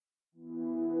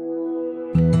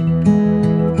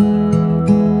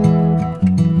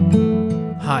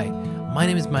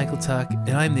name is Michael Tuck,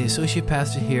 and I'm the Associate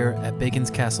Pastor here at Bacon's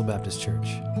Castle Baptist Church.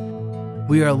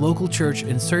 We are a local church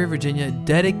in Surrey, Virginia,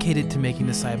 dedicated to making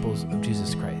disciples of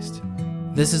Jesus Christ.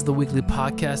 This is the weekly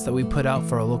podcast that we put out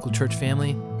for our local church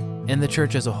family and the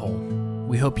church as a whole.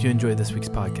 We hope you enjoy this week's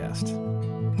podcast.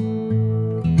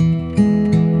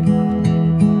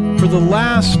 For the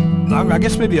last, I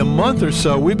guess maybe a month or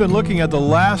so, we've been looking at the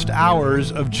last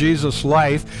hours of Jesus'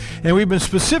 life, and we've been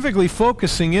specifically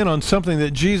focusing in on something that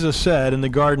Jesus said in the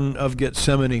Garden of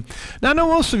Gethsemane. Now, I know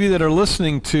most of you that are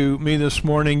listening to me this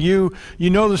morning, you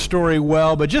know the story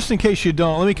well, but just in case you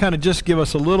don't, let me kind of just give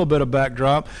us a little bit of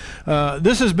backdrop.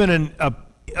 This has been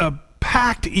a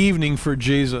packed evening for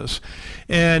Jesus,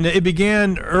 and it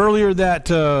began earlier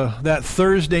that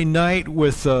Thursday night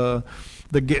with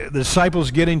the disciples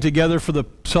getting together for the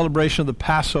celebration of the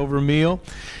Passover meal.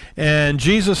 And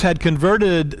Jesus had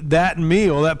converted that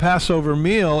meal, that Passover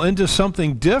meal, into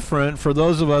something different for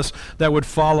those of us that would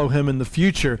follow him in the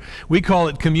future. We call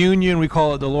it communion, we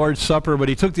call it the Lord's Supper, but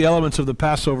he took the elements of the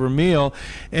Passover meal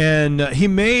and he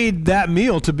made that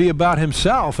meal to be about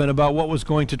himself and about what was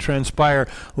going to transpire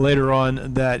later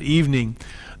on that evening.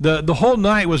 The whole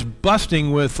night was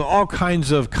busting with all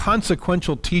kinds of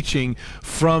consequential teaching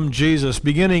from Jesus,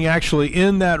 beginning actually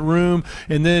in that room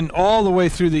and then all the way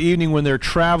through the evening when they're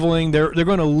traveling. They're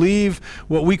going to leave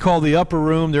what we call the upper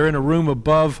room. They're in a room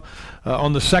above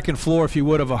on the second floor, if you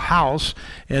would, of a house,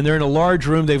 and they're in a large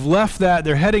room. They've left that.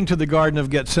 They're heading to the Garden of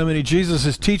Gethsemane. Jesus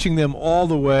is teaching them all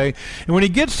the way. And when he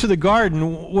gets to the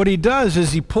garden, what he does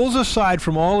is he pulls aside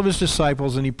from all of his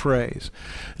disciples and he prays.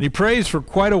 And he prays for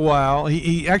quite a while.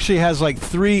 He actually has like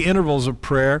 3 intervals of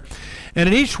prayer. And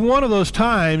in each one of those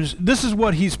times, this is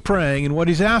what he's praying and what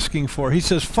he's asking for. He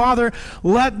says, "Father,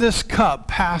 let this cup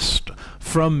pass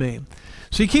from me."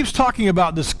 So he keeps talking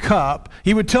about this cup.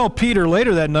 He would tell Peter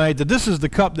later that night that this is the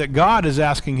cup that God is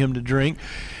asking him to drink.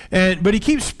 But he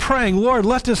keeps praying, "Lord,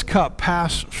 let this cup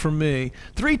pass from me."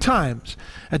 3 times.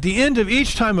 At the end of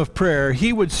each time of prayer,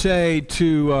 he would say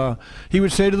to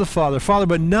the Father, "Father,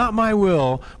 but not my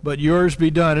will, but yours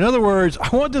be done." In other words,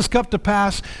 I want this cup to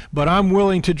pass, but I'm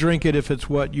willing to drink it if it's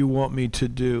what you want me to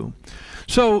do.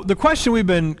 So the question we've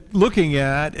been looking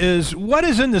at is, what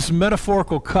is in this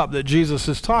metaphorical cup that Jesus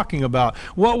is talking about?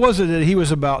 What was it that he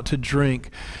was about to drink?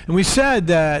 And we said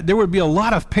that there would be a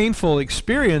lot of painful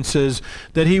experiences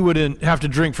that he would have to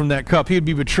drink from that cup. He would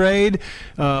be betrayed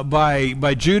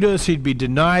by Judas. He'd be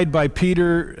denied by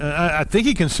Peter. I think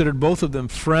he considered both of them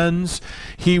friends.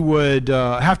 He would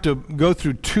have to go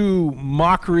through 2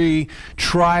 mockery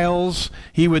trials.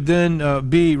 He would then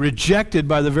be rejected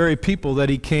by the very people that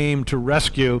he came to rescue.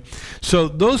 So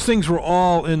those things were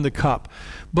all in the cup.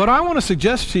 But I want to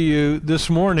suggest to you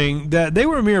this morning that they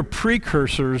were mere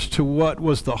precursors to what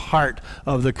was the heart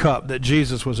of the cup that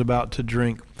Jesus was about to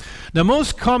drink. Now,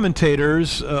 most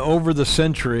commentators over the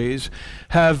centuries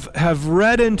have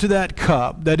read into that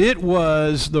cup that it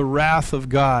was the wrath of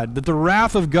God, that the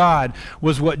wrath of God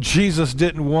was what Jesus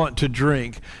didn't want to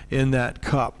drink in that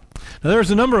cup. Now, there's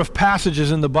a number of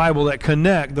passages in the Bible that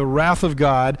connect the wrath of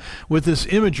God with this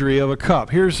imagery of a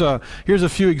cup. Here's a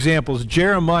few examples.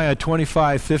 Jeremiah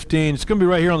 25:15. It's going to be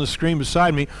right here on the screen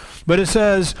beside me. But it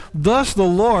says, "Thus the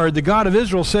Lord, the God of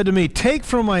Israel, said to me, take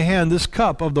from my hand this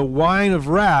cup of the wine of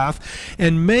wrath,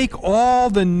 and make all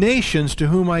the nations to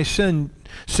whom I send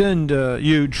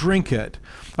you drink it."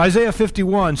 Isaiah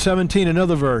 51:17,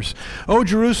 another verse. "O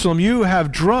Jerusalem, you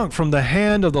have drunk from the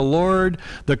hand of the Lord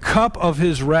the cup of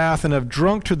his wrath, and have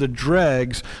drunk to the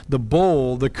dregs the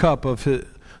bowl, the cup of his,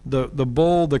 the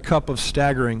bowl, the cup of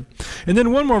staggering." And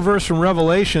then one more verse from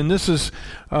Revelation. This is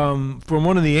from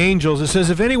one of the angels. It says,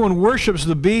 "If anyone worships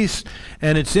the beast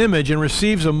and its image and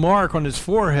receives a mark on his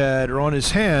forehead or on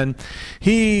his hand,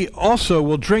 he also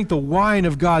will drink the wine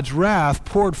of God's wrath,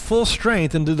 poured full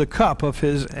strength into the cup of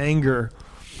his anger."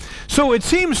 So it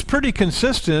seems pretty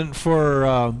consistent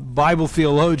for Bible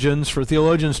theologians, for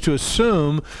theologians to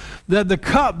assume that the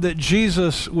cup that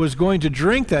Jesus was going to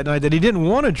drink that night, that he didn't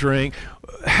want to drink,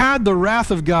 had the wrath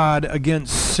of God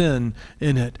against sin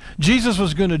in it. Jesus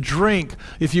was going to drink,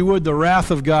 if you would, the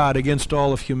wrath of God against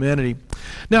all of humanity.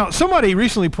 Now, somebody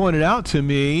recently pointed out to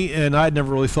me, and I'd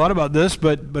never really thought about this,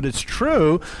 but it's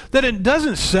true, that it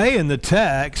doesn't say in the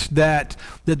text that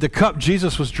that the cup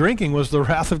Jesus was drinking was the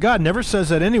wrath of God. It never says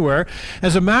that anywhere.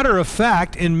 As a matter of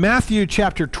fact, in Matthew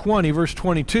chapter 20, verse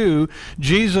 22,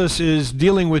 Jesus is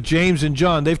dealing with James and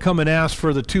John. They've come and asked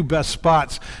for the 2 best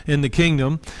spots in the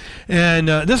kingdom. And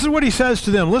this is what he says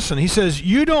to them. Listen, he says,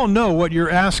 you don't know what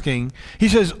you're asking. He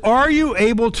says, are you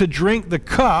able to drink the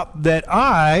cup that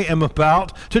I am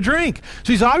about to drink?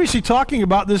 So he's obviously talking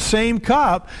about this same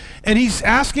cup, and he's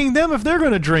asking them if they're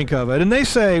going to drink of it. And they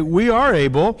say, we are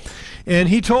able. And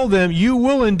he told them, you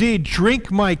will indeed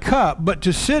drink my cup, but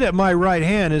to sit at my right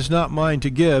hand is not mine to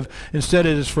give. Instead,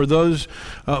 it is for those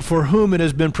for whom it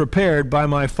has been prepared by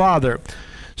my Father.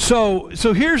 So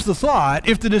here's the thought.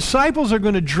 If the disciples are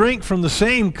going to drink from the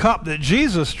same cup that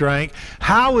Jesus drank,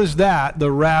 how is that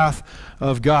the wrath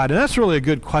of God? And that's really a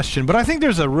good question, but I think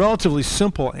there's a relatively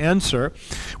simple answer.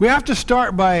 We have to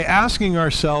start by asking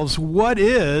ourselves, what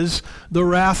is the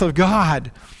wrath of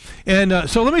God? And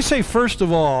so let me say, first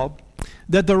of all,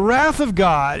 that the wrath of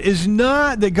God is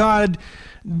not that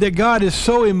God is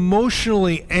so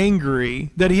emotionally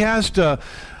angry that he has to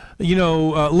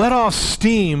let off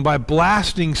steam by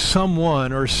blasting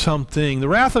someone or something. The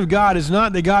wrath of God is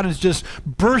not that God is just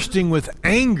bursting with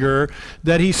anger,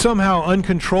 that he's somehow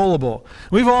uncontrollable.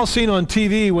 We've all seen on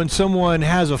TV when someone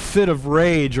has a fit of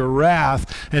rage or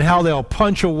wrath and how they'll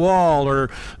punch a wall or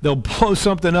they'll blow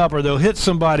something up or they'll hit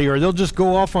somebody or they'll just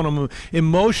go off on them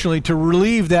emotionally to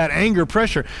relieve that anger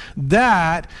pressure.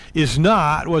 That is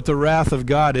not what the wrath of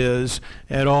God is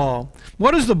at all.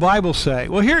 What does the Bible say?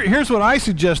 Well, here's what I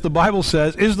suggest the Bible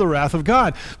says is the wrath of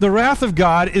God. The wrath of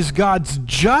God is God's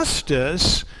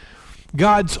justice,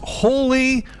 God's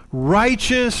holy,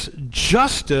 righteous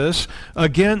justice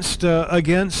against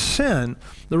sin.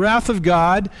 The wrath of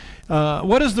God,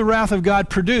 what does the wrath of God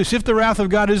produce? If the wrath of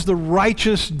God is the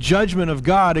righteous judgment of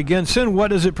God against sin, what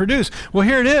does it produce? Well,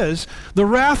 here it is. The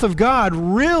wrath of God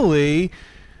really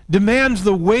demands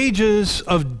the wages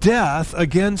of death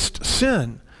against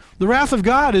sin. The wrath of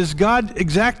God is God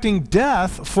exacting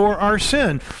death for our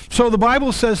sin. So the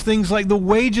Bible says things like the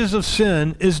wages of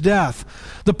sin is death.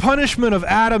 The punishment of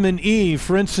Adam and Eve,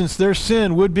 for instance, their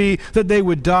sin would be that they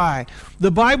would die. The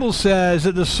Bible says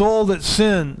that the soul that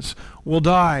sins will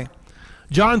die.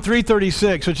 John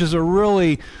 3:36, which is a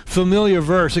really familiar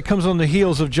verse. It comes on the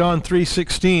heels of John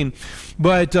 3:16.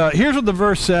 But here's what the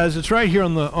verse says. It's right here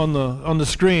on the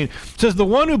screen. It says, "The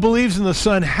one who believes in the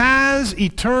Son has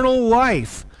eternal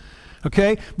life."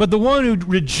 Okay? But the one who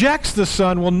rejects the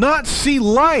Son will not see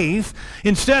life.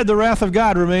 Instead, the wrath of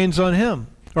God remains on him,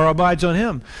 or abides on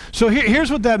him. So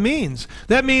here's what that means.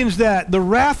 That means that the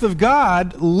wrath of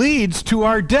God leads to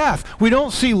our death. We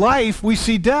don't see life, we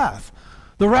see death.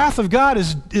 The wrath of God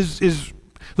is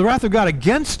the wrath of God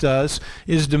against us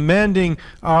is demanding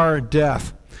our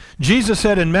death. Jesus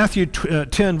said in Matthew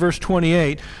 10, verse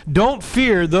 28, "Don't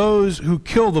fear those who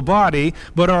kill the body,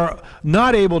 but are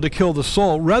not able to kill the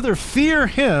soul. Rather fear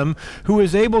him who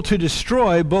is able to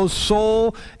destroy both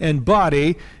soul and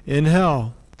body in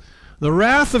hell." The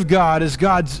wrath of God is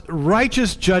God's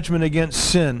righteous judgment against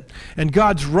sin. And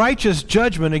God's righteous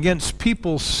judgment against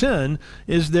people's sin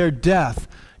is their death,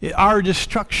 our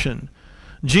destruction.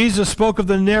 Jesus spoke of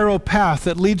the narrow path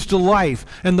that leads to life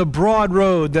and the broad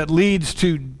road that leads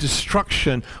to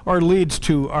destruction or leads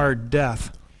to our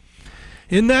death.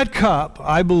 In that cup,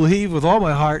 I believe with all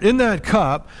my heart, in that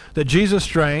cup that Jesus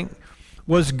drank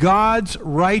was God's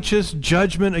righteous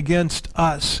judgment against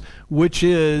us, which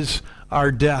is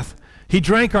our death. He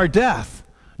drank our death.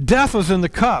 Death was in the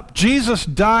cup. Jesus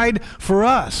died for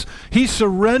us. He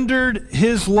surrendered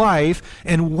his life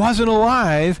and wasn't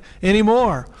alive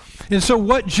anymore. And so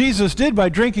what Jesus did by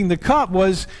drinking the cup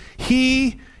was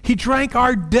he drank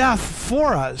our death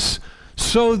for us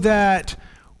so that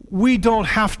we don't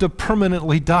have to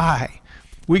permanently die.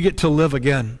 We get to live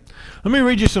again. Let me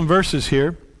read you some verses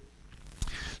here.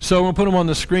 So I'm going to put them on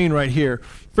the screen right here.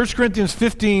 1 Corinthians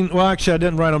 15, well, actually, I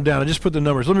didn't write them down. I just put the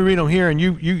numbers. Let me read them here, and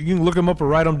you can look them up or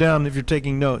write them down if you're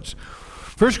taking notes.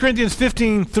 1 Corinthians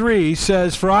 15:3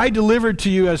 says, "For I delivered to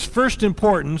you as first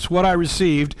importance what I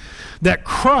received, that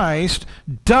Christ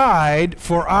died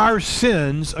for our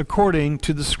sins according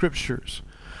to the Scriptures."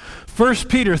 1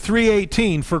 Peter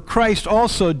 3:18, "For Christ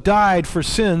also died for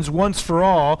sins once for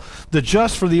all, the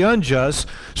just for the unjust,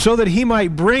 so that he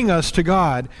might bring us to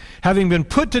God, having been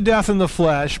put to death in the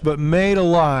flesh, but made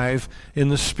alive in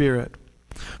the Spirit."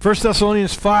 1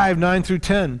 Thessalonians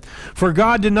 5:9-10, "For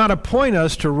God did not appoint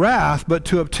us to wrath, but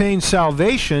to obtain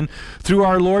salvation through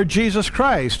our Lord Jesus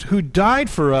Christ, who died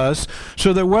for us,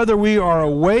 so that whether we are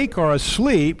awake or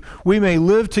asleep, we may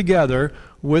live together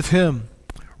with him."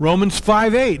 Romans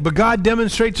 5:8, but God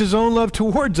demonstrates his own love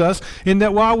towards us in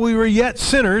that while we were yet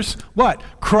sinners, what?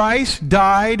 Christ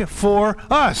died for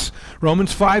us.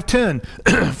 Romans 5:10,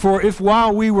 for if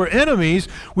while we were enemies,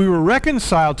 we were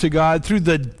reconciled to God through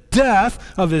the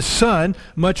death of his Son,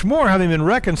 much more, having been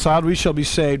reconciled, we shall be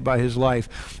saved by his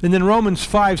life. And then Romans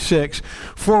 5:6,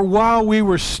 for while we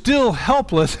were still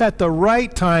helpless, at the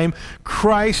right time,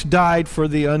 Christ died for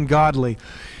the ungodly.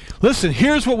 Listen,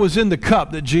 here's what was in the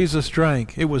cup that Jesus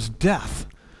drank. It was death.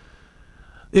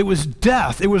 It was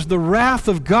death. It was the wrath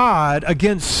of God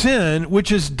against sin,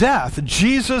 which is death.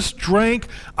 Jesus drank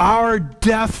our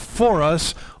death for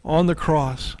us on the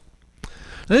cross.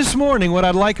 This morning, what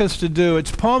I'd like us to do, it's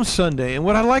Palm Sunday, and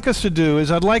what I'd like us to do is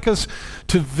I'd like us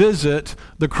to visit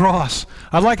the cross.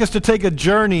 I'd like us to take a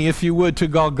journey, if you would, to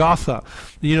Golgotha,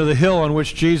 the hill on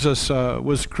which Jesus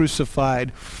was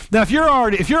crucified. Now, if you're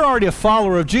already a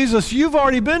follower of Jesus, you've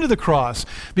already been to the cross,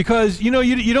 because you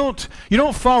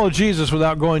don't follow Jesus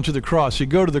without going to the cross. You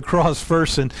go to the cross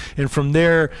first, and from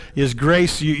there is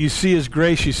grace. You see his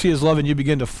grace, you see his love, and you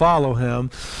begin to follow him.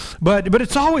 But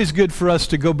it's always good for us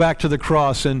to go back to the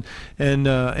cross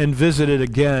and visit it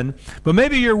again. But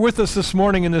maybe you're with us this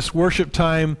morning in this worship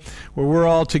time where we're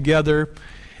all together,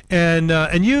 and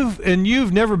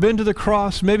you've never been to the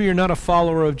cross. Maybe you're not a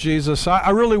follower of Jesus.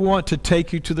 I really want to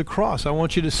take you to the cross. I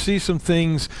want you to see some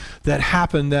things that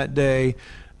happened that day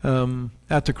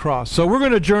at the cross. So we're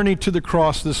going to journey to the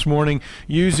cross this morning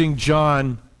using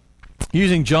John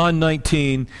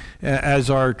 19 as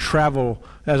our travel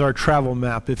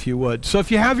map, if you would. So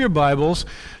if you have your Bibles,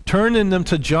 turn in them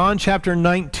to John chapter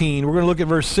 19. We're going to look at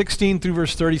verse 16 through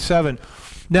verse 37.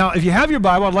 Now, if you have your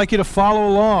Bible, I'd like you to follow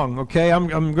along, okay? I'm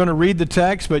going to read the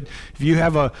text, but if you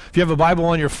have a Bible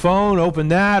on your phone, open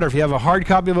that, or if you have a hard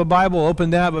copy of a Bible, open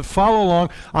that, but follow along.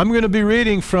 I'm going to be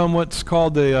reading from what's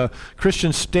called the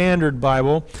Christian Standard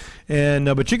Bible,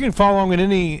 but you can follow along in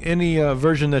any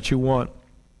version that you want.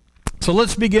 So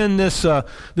let's begin this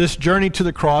journey to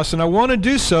the cross, and I want to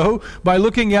do so by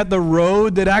looking at the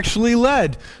road that actually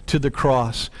led to the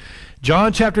cross.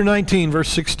 John chapter 19, verse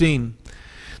 16.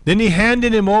 Then he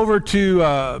handed him over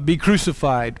to be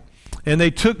crucified, and they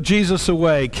took Jesus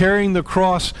away. Carrying the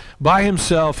cross by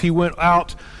himself, he went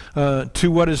out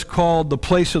to what is called the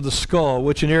place of the skull,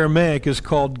 which in Aramaic is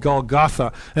called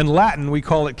Golgotha. In Latin, we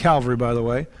call it Calvary, by the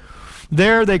way.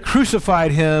 There they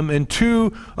crucified him and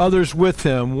two others with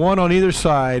him, one on either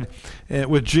side,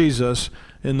 with Jesus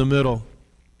in the middle.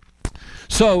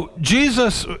 So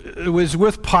Jesus was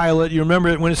with Pilate. You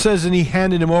remember when it says, and he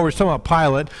handed him over, it's talking about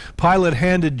Pilate. Pilate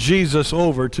handed Jesus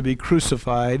over to be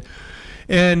crucified.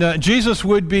 And Jesus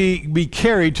would be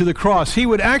carried to the cross. He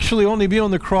would actually only be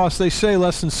on the cross, they say,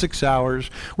 less than 6 hours,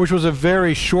 which was a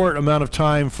very short amount of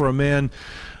time for a man,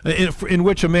 in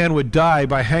which a man would die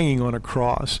by hanging on a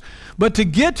cross. But to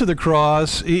get to the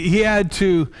cross, he had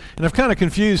to, and I've kind of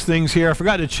confused things here. I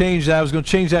forgot to change that. I was going to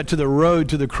change that to the road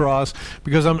to the cross,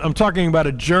 because I'm talking about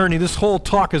a journey. This whole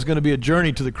talk is going to be a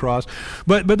journey to the cross.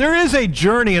 But there is a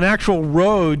journey, an actual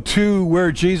road to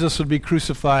where Jesus would be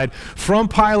crucified from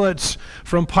Pilate's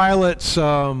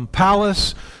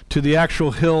palace to the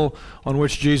actual hill on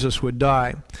which Jesus would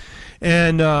die.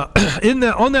 And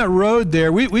on that road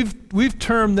there, we've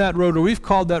termed that road, or we've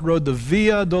called that road the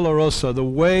Via Dolorosa, the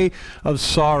way of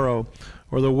sorrow,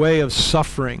 or the way of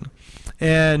suffering.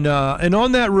 And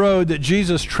on that road that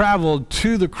Jesus traveled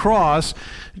to the cross,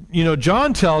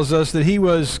 John tells us that he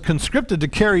was conscripted to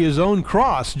carry his own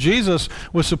cross. Jesus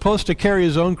was supposed to carry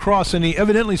his own cross, and he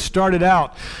evidently started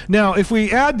out. Now, if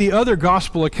we add the other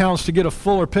gospel accounts to get a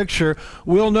fuller picture,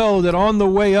 we'll know that on the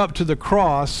way up to the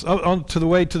cross, on to the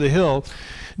way to the hill,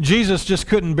 Jesus just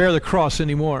couldn't bear the cross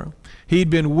anymore.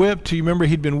 He'd been whipped. You remember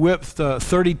he'd been whipped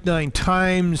 39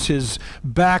 times. His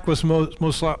back was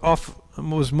most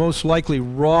likely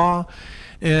raw,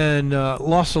 and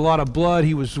lost a lot of blood.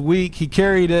 He was weak. He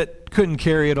carried it, couldn't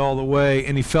carry it all the way,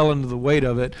 and he fell into the weight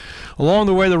of it. Along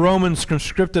the way, the Romans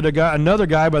conscripted another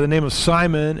guy by the name of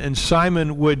Simon, and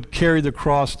Simon would carry the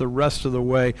cross the rest of the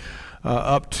way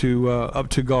up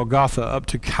to Golgotha, up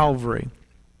to Calvary.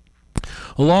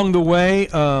 Along the way,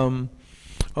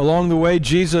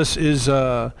 Jesus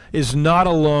is not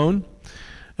alone.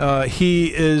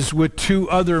 He is with two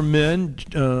other men.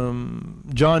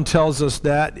 John tells us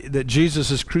that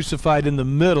Jesus is crucified in the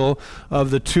middle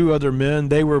of the two other men.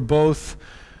 They were both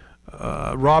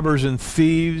robbers and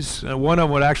thieves. One of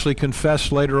them would actually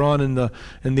confess later on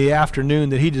in the afternoon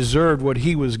that he deserved what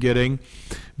he was getting.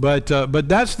 But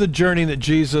that's the journey that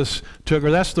Jesus took,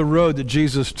 or that's the road that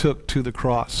Jesus took to the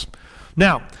cross.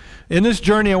 Now, In this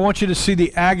journey, I want you to see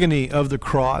the agony of the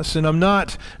cross, and I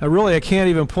can't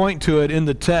even point to it in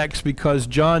the text because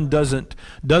John doesn't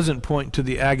point to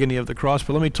the agony of the cross,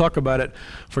 but let me talk about it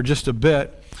for just a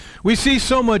bit. We see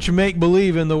so much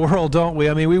make-believe in the world, don't we?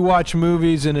 I mean, we watch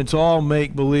movies and it's all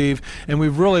make-believe, and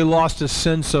we've really lost a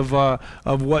sense of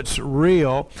what's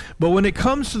real. But when it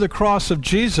comes to the cross of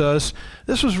Jesus,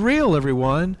 this was real,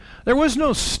 everyone. There was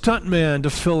no stuntman to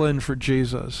fill in for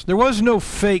Jesus. There was no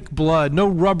fake blood, no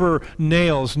rubber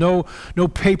nails, no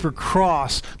paper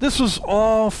cross. This was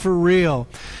all for real.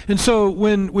 And so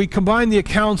when we combine the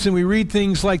accounts and we read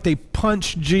things like they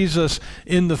punched Jesus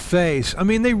in the face, I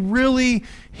mean, they really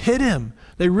hit him.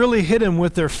 They really hit him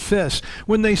with their fists.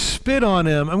 When they spit on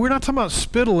him, and we're not talking about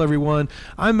spittle, everyone.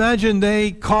 I imagine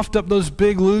they coughed up those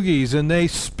big loogies and they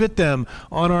spit them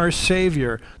on our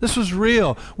Savior. This was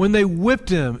real. When they whipped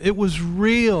him, it was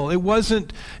real. It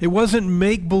wasn't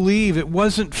make-believe. It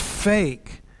wasn't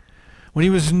fake. When he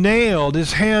was nailed,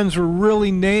 his hands were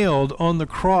really nailed on the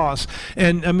cross.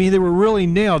 And, I mean, they were really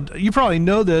nailed. You probably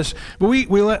know this, but we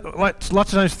lots of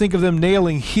times think of them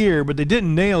nailing here, but they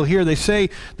didn't nail here. They say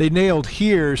they nailed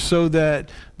here so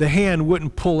that the hand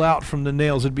wouldn't pull out from the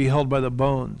nails. It'd be held by the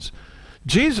bones.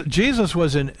 Jesus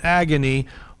was in agony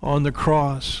on the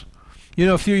cross. You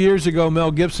know, a few years ago,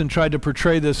 Mel Gibson tried to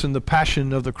portray this in the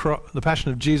Passion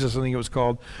of Jesus, I think it was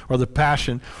called, or the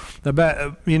Passion.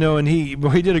 And he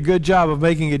did a good job of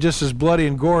making it just as bloody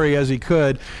and gory as he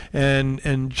could,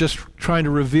 and just trying to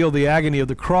reveal the agony of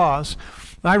the cross.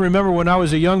 I remember when I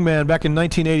was a young man back in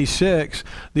 1986,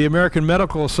 the American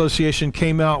Medical Association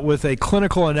came out with a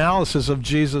clinical analysis of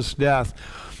Jesus' death.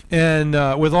 And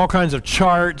with all kinds of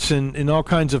charts and all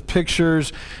kinds of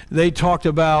pictures, they talked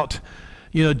about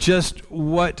just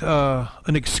what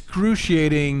an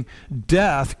excruciating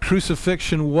death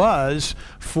crucifixion was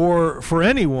for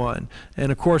anyone.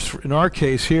 And of course, in our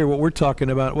case here, what we're talking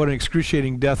about, what an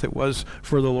excruciating death it was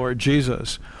for the Lord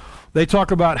Jesus. They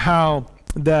talk about how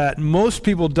that most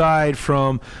people died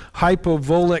from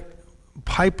hypovolemic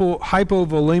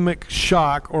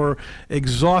shock or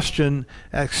exhaustion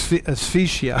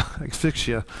asphyxia.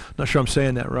 Not sure I'm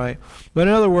saying that right. But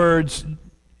in other words,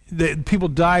 people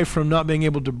die from not being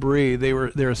able to breathe.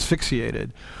 They're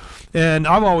asphyxiated. And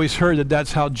I've always heard that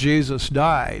that's how Jesus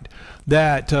died.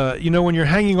 That, when you're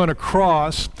hanging on a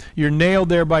cross, you're nailed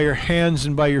there by your hands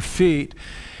and by your feet.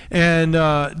 And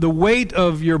the weight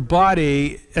of your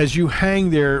body as you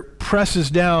hang there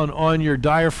presses down on your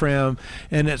diaphragm.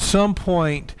 And at some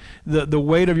point, the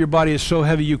weight of your body is so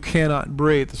heavy you cannot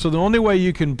breathe. So the only way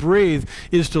you can breathe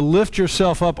is to lift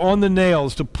yourself up on the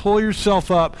nails, to pull yourself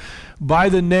up by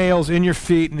the nails in your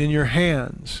feet and in your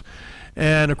hands.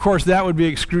 And of course that would be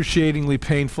excruciatingly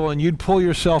painful, and you'd pull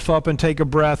yourself up and take a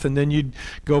breath, and then you'd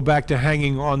go back to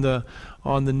hanging on the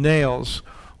nails.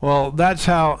 Well, that's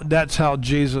how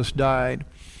Jesus died.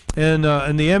 And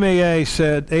the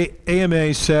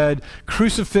AMA said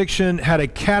crucifixion had a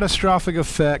catastrophic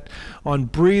effect on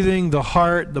breathing, the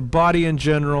heart, the body in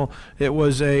general. It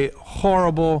was a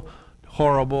horrible,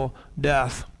 horrible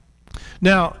death.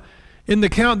 Now, in the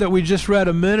account that we just read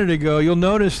a minute ago, you'll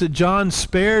notice that John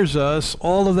spares us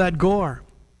all of that gore.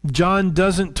 John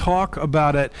doesn't talk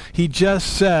about it. He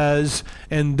just says,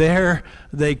 and there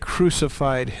they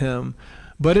crucified him.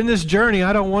 But in this journey,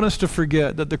 I don't want us to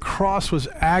forget that the cross was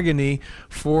agony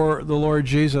for the Lord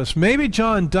Jesus. Maybe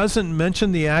John doesn't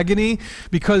mention the agony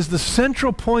because the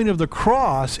central point of the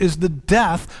cross is the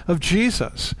death of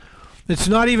Jesus. It's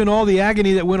not even all the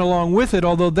agony that went along with it,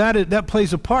 although that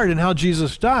plays a part in how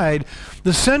Jesus died.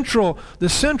 The central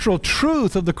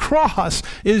truth of the cross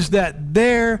is that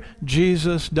there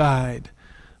Jesus died.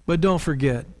 But don't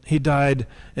forget, he died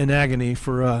in agony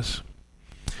for us.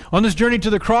 On this journey to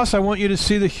the cross, I want you to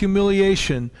see the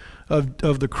humiliation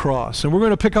of the cross. And we're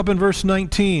going to pick up in verse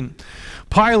 19.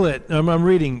 Pilate, I'm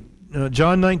reading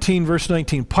John 19, verse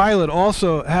 19. Pilate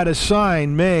also had a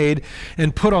sign made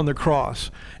and put on the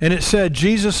cross. And it said,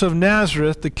 Jesus of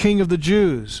Nazareth, the King of the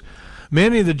Jews.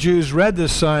 Many of the Jews read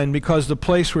this sign because the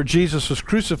place where Jesus was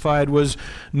crucified was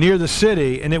near the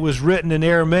city, and it was written in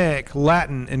Aramaic,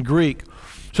 Latin, and Greek.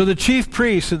 So the chief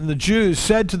priests and the Jews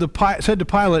said to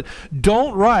Pilate,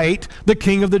 don't write the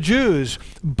King of the Jews,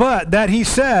 but that he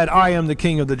said, I am the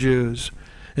King of the Jews.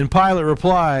 And Pilate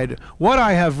replied, what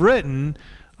I have written,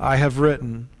 I have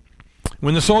written.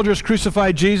 When the soldiers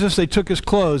crucified Jesus, they took his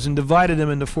clothes and divided them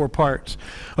into 4 parts,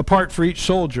 a part for each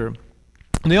soldier.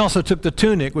 And they also took the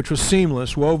tunic, which was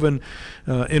seamless, woven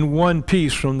in one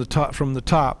piece from the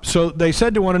top. So they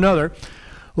said to one another,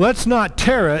 let's not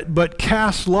tear it, but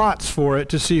cast lots for it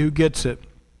to see who gets it.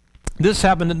 This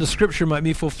happened that the scripture might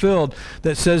be fulfilled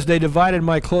that says, they divided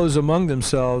my clothes among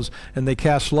themselves, and they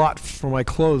cast lot for my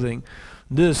clothing.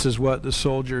 This is what the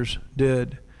soldiers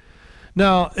did.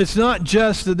 Now, it's not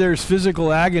just that there's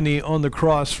physical agony on the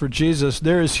cross for Jesus.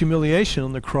 There is humiliation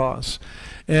on the cross.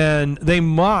 And they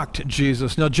mocked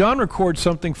Jesus. Now, John records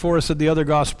something for us that the other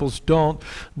Gospels don't,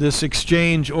 this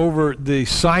exchange over the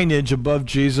signage above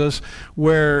Jesus,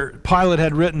 where Pilate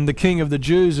had written, the King of the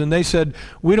Jews, and they said,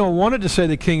 we don't want it to say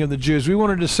the King of the Jews. We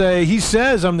wanted to say, he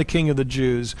says, I'm the King of the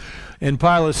Jews. And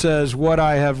Pilate says, what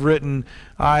I have written,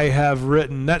 I have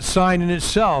written. That sign in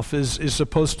itself is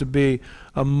supposed to be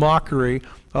a mockery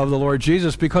of the Lord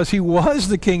Jesus, because he was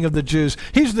the King of the Jews.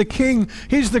 He's the King,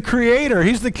 he's the Creator,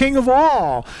 he's the King of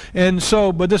all. And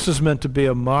so, but this is meant to be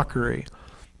a mockery.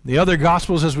 The other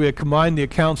Gospels, as we combine the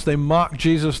accounts, they mock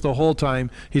Jesus the whole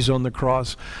time he's on the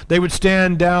cross. They would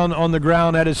stand down on the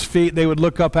ground at his feet, they would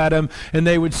look up at him, and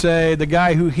they would say, the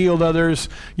guy who healed others,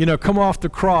 come off the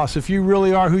cross. If you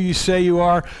really are who you say you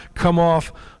are, come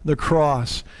off the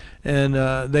cross. And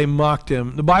they mocked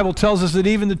him. The Bible tells us that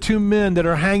even the two men that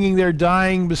are hanging there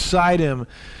dying beside him,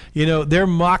 they're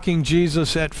mocking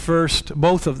Jesus at first,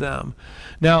 both of them.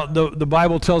 Now, the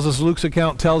Bible tells us, Luke's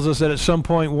account tells us that at some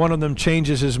point one of them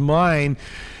changes his mind,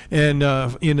 and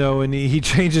he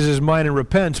changes his mind and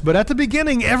repents. But at the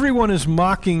beginning, everyone is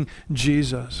mocking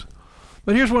Jesus.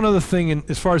 But here's one other thing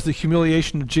as far as the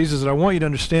humiliation of Jesus that I want you to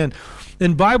understand.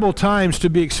 In Bible times,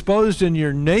 to be exposed in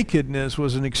your nakedness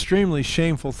was an extremely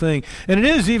shameful thing. And it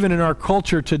is even in our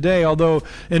culture today, although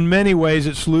in many ways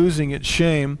it's losing its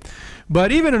shame.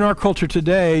 But even in our culture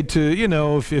today,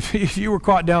 if you were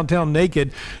caught downtown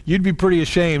naked, you'd be pretty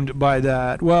ashamed by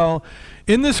that. Well,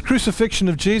 in this crucifixion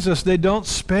of Jesus, they don't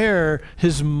spare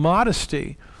his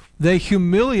modesty. They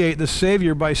humiliate the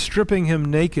Savior by stripping him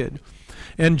naked.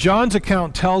 And John's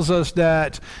account tells us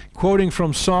that, quoting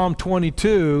from Psalm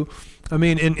 22,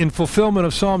 in fulfillment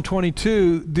of Psalm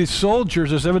 22, the soldiers,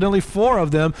 there's evidently 4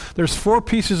 of them, there's 4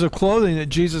 pieces of clothing that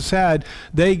Jesus had.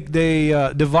 They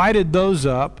divided those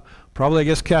up, probably, I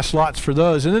guess, cast lots for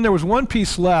those. And then there was one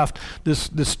piece left,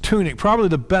 this tunic, probably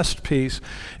the best piece,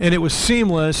 and it was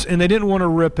seamless, and they didn't want to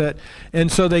rip it, and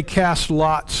so they cast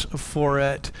lots for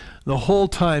it. The whole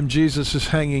time Jesus is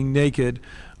hanging naked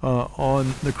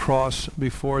on the cross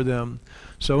before them.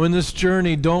 So in this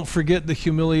journey, don't forget the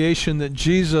humiliation that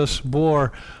Jesus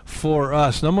bore for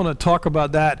us. And I'm going to talk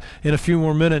about that in a few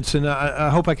more minutes, and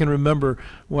I hope I can remember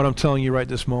what I'm telling you right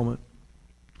this moment.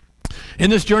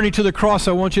 In this journey to the cross,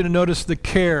 I want you to notice the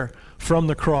care from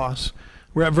the cross.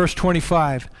 We're at verse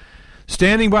 25.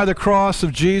 Standing by the cross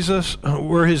of Jesus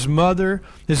were his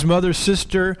mother's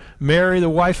sister, Mary, the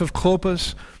wife of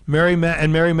Clopas,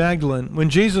 and Mary Magdalene. When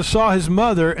Jesus saw his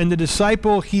mother and the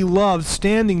disciple he loved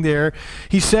standing there,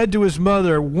 he said to his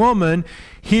mother, "Woman,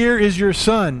 here is your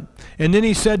son." And then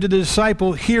he said to the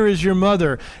disciple, "Here is your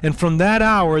mother." And from that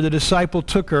hour, the disciple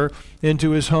took her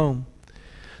into his home.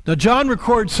 Now, John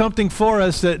records something for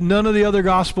us that none of the other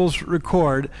Gospels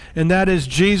record, and that is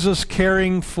Jesus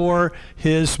caring for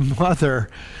his mother.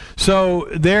 So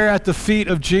there at the feet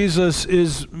of Jesus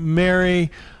is Mary,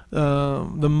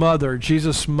 the mother,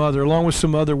 Jesus' mother, along with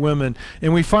some other women.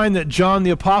 And we find that John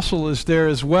the Apostle is there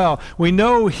as well. We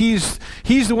know he's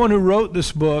the one who wrote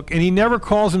this book, and he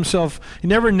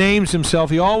never names himself.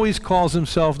 He always calls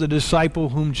himself the disciple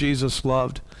whom Jesus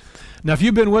loved. Now, if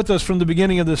you've been with us from the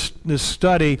beginning of this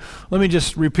study, let me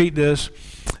just repeat this.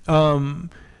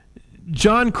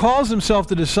 John calls himself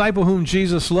the disciple whom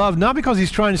Jesus loved, not because he's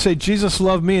trying to say Jesus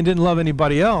loved me and didn't love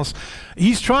anybody else.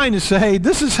 He's trying to say,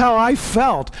 this is how I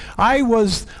felt. I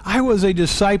was a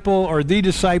disciple, or the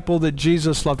disciple that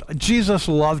Jesus loved. Jesus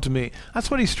loved me.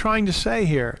 That's what he's trying to say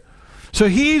here. So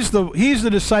he's the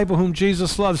disciple whom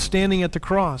Jesus loved, standing at the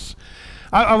cross.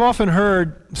 I've often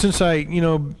heard, since I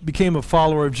became a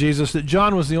follower of Jesus, that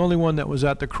John was the only one that was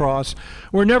at the cross.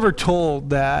 We're never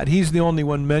told that. He's the only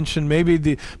one mentioned.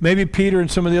 Maybe Peter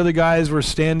and some of the other guys were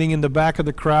standing in the back of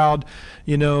the crowd.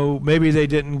 Maybe they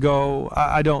didn't go.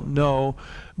 I don't know.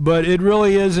 But it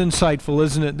really is insightful,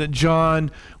 isn't it, that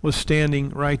John was standing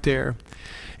right there.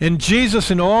 And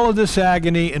Jesus, in all of this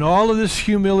agony and all of this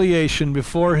humiliation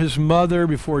before his mother,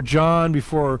 before John,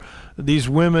 before these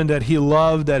women that he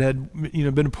loved that had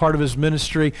been part of his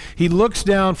ministry, he looks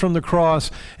down from the cross,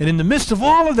 and in the midst of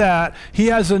all of that, he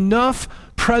has enough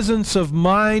presence of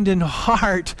mind and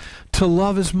heart to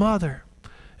love his mother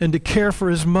and to care for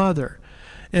his mother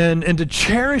and to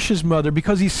cherish his mother,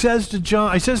 because he says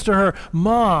to her,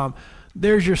 "Mom,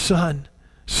 there's your son.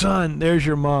 Son, there's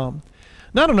your mom."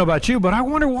 Now, I don't know about you, but I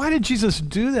wonder, why did Jesus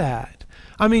do that?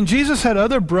 I mean, Jesus had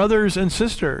other brothers and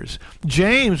sisters.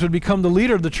 James would become the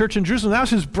leader of the church in Jerusalem. That was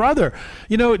his brother.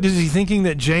 You know, is he thinking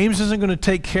that James isn't going to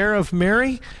take care of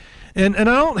Mary? And I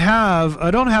don't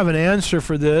have an answer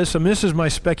for this. I mean, this is my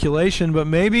speculation, but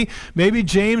maybe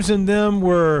James and them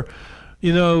were,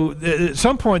 you know, at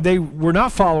some point they were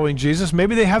not following Jesus.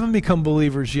 Maybe they haven't become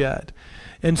believers yet.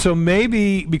 And so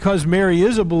maybe because Mary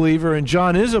is a believer and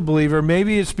John is a believer,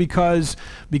 maybe it's because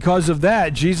of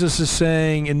that, Jesus is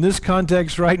saying, in this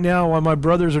context right now, while my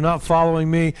brothers are not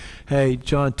following me, hey,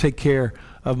 John, take care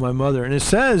of my mother. And it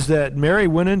says that Mary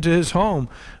went into his home.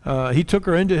 He took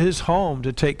her into his home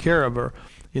to take care of her,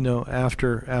 you know,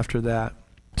 after that.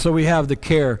 So we have the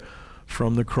care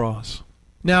from the cross.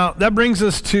 Now, that brings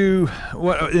us to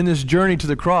what in this journey to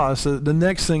the cross, the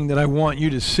next thing that I want you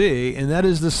to see, and that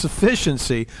is the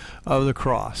sufficiency of the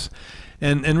cross.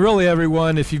 And really,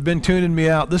 everyone, if you've been tuning me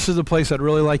out, this is the place I'd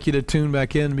really like you to tune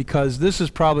back in, because this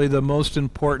is probably the most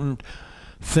important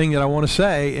thing that I want to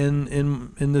say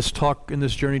in this talk, in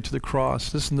this journey to the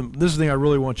cross. This is the thing I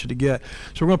really want you to get.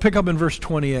 So we're going to pick up in verse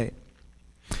 28.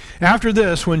 After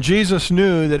this, when Jesus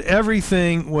knew that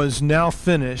everything was now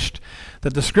finished,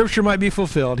 that the scripture might be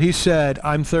fulfilled, he said,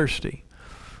 I'm thirsty.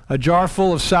 A jar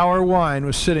full of sour wine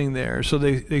was sitting there, so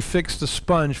they fixed a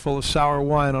sponge full of sour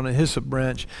wine on a hyssop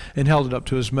branch and held it up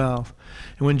to his mouth.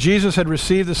 And when Jesus had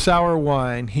received the sour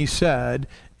wine, he said,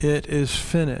 it is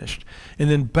finished. And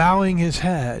then bowing his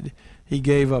head, he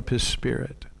gave up his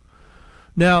spirit.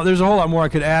 Now, there's a whole lot more I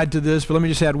could add to this, but let me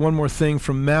just add one more thing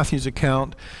from Matthew's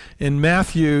account. In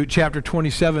Matthew chapter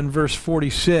 27, verse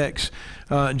 46,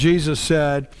 Jesus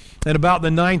said, at about the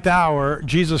 9th hour,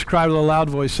 Jesus cried with a loud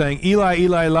voice, saying, Eli,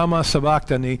 Eli, lama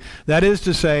sabachthani. That is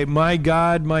to say, my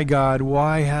God,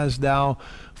 why hast thou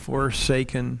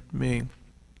forsaken me?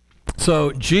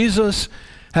 So Jesus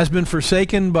has been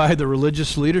forsaken by the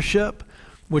religious leadership,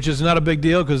 which is not a big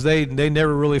deal because they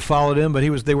never really followed him, but he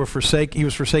was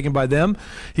forsaken by them.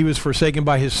 He was forsaken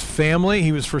by his family.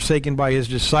 He was forsaken by his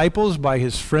disciples, by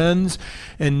his friends.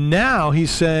 And now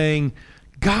he's saying,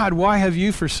 God, why have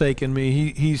you forsaken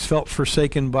me? He's felt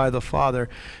forsaken by the Father.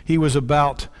 He was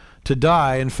about to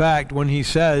die. In fact, when he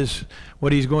says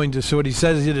what he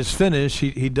says it is finished,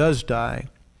 he does die.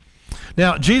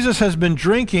 Now, Jesus has been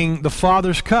drinking the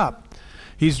Father's cup.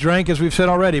 He's drank, as we've said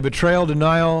already, betrayal,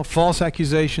 denial, false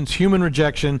accusations, human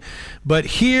rejection. But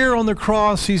here on the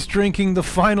cross, he's drinking the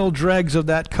final dregs of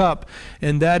that cup,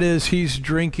 and that is he's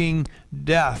drinking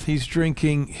death. He's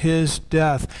drinking his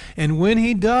death. And when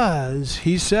he does,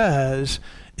 he says,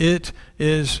 it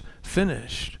is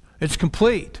finished. It's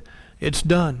complete. It's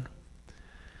done.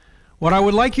 What I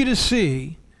would like you to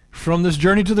see from this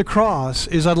journey to the cross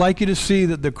is I'd like you to see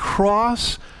that the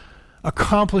cross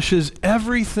accomplishes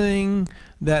everything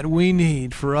that we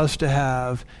need for us to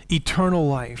have eternal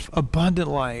life, abundant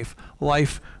life,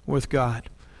 life with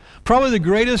God. Probably the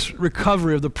greatest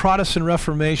recovery of the Protestant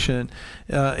Reformation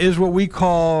is what we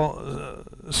call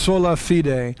sola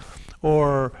fide,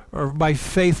 or by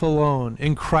faith alone,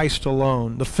 in Christ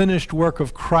alone. The finished work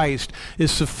of Christ is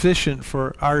sufficient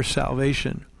for our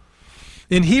salvation.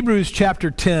 In Hebrews chapter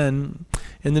 10,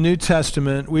 in the New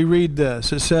Testament, we read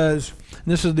this. It says,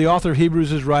 and this is the author of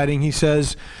Hebrews is writing, he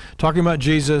says, talking about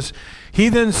Jesus, he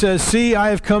then says, see, I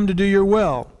have come to do your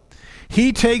will.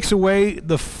 He takes away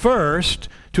the first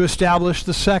to establish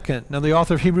the second. Now the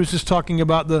author of Hebrews is talking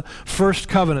about the first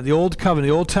covenant, the Old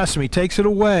Testament. He takes it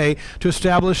away to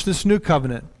establish this new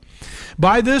covenant.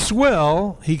 By this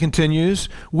will, he continues,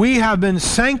 we have been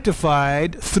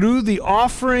sanctified through the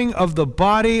offering of the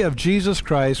body of Jesus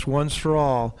Christ once for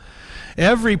all.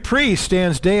 Every priest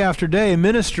stands day after day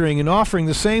ministering and offering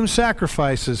the same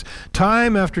sacrifices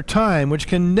time after time, which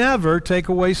can never take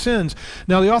away sins.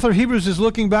 Now the author of Hebrews is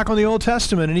looking back on the Old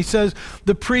Testament, and he says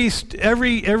the priest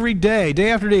every day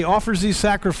after day, offers these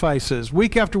sacrifices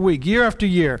week after week, year after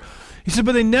year. He said,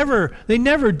 but they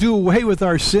never do away with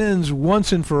our sins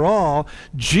once and for all.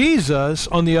 Jesus,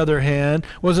 on the other hand,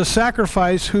 was a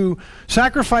sacrifice who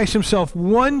sacrificed himself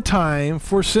one time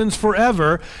for sins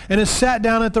forever and is sat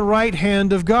down at the right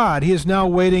hand of God. He is now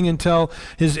waiting until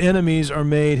his enemies are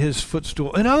made his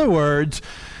footstool. In other words,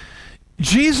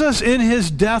 Jesus in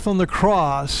his death on the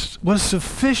cross was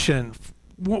sufficient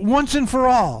once and for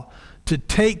all to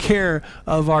take care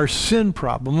of our sin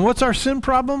problem. What's our sin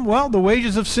problem? Well, the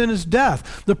wages of sin is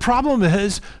death. The problem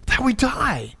is that we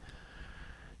die.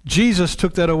 Jesus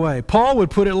took that away. Paul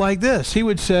would put it like this. He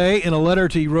would say, in a letter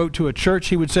he wrote to a church,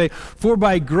 he would say, for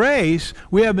by grace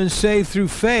we have been saved through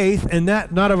faith, and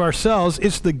that not of ourselves.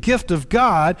 It's the gift of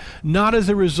God, not as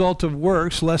a result of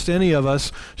works, lest any of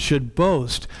us should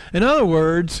boast. In other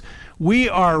words, we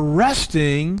are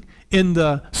resting in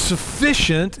the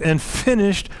sufficient and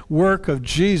finished work of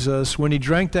Jesus when he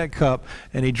drank that cup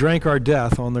and he drank our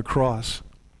death on the cross.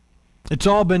 It's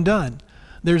all been done.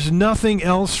 There's nothing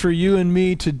else for you and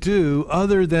me to do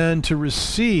other than to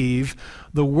receive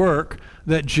the work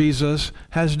that Jesus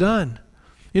has done.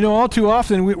 You know, all too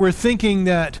often we're thinking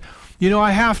that,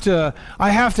 I have to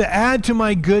add to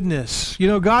my goodness.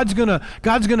 God's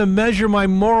gonna measure my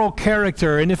moral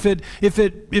character, and if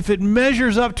it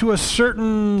measures up to a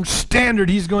certain standard,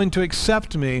 he's going to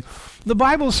accept me. The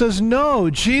Bible says no,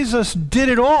 Jesus did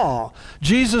it all.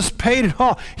 Jesus paid it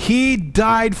all. He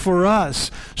died for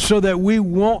us so that we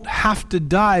won't have to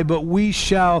die, but we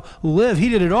shall live. He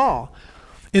did it all.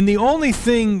 And the only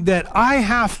thing that I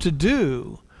have to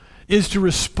do is to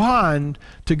respond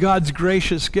to God's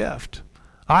gracious gift.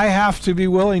 I have to be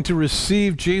willing to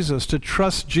receive Jesus, to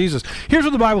trust Jesus. Here's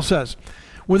what the Bible says.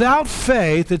 Without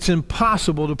faith, it's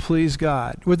impossible to please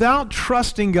God. Without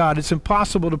trusting God, it's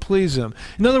impossible to please him.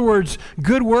 In other words,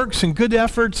 good works and good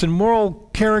efforts and moral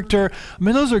character,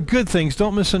 those are good things,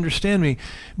 don't misunderstand me.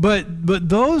 But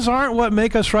those aren't what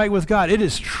make us right with God. It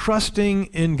is trusting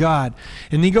in God.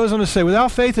 And he goes on to say,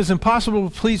 without faith, it's impossible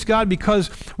to please God because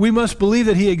we must believe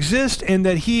that he exists and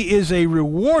that he is a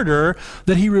rewarder,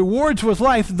 that he rewards with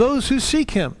life those who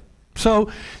seek him. So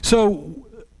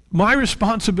my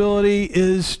responsibility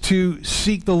is to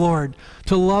seek the Lord,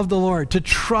 to love the Lord, to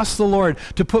trust the Lord,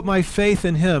 to put my faith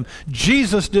in him.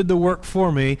 Jesus did the work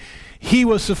for me. He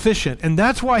was sufficient. And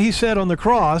that's why he said on the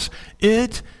cross,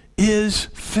 it is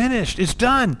finished. It's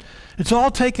done. It's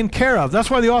all taken care of. That's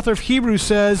why the author of Hebrews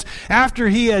says, after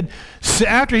he had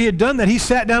done that, he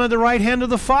sat down at the right hand of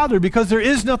the Father, because there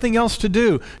is nothing else to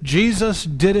do. Jesus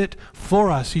did it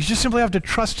for us. You just simply have to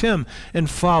trust him and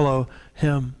follow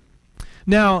him.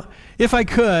 Now, if I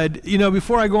could,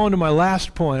 before I go on to my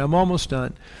last point, I'm almost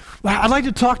done. I'd like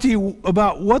to talk to you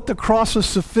about what the cross is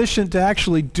sufficient to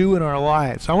actually do in our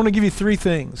lives. I want to give you three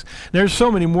things. There's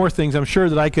so many more things I'm sure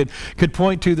that I could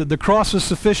point to that the cross is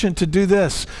sufficient to do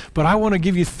this, but I want to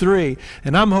give you three.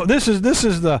 And this is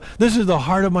the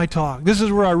heart of my talk. This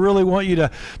is where I really want you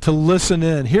to listen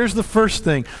in. Here's the first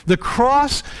thing. The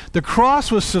cross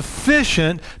was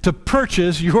sufficient to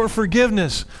purchase your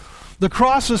forgiveness. The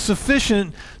cross was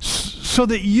sufficient so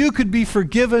that you could be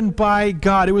forgiven by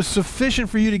God. It was sufficient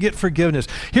for you to get forgiveness.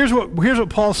 Here's what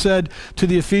Paul said to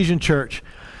the Ephesian church.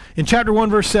 In chapter 1,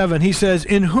 verse 7, he says,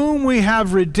 in whom we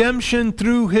have redemption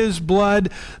through his blood,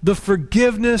 the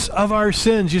forgiveness of our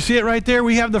sins. You see it right there?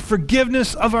 We have the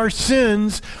forgiveness of our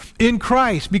sins in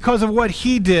Christ because of what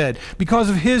he did, because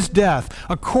of his death,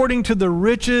 according to the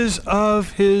riches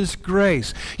of his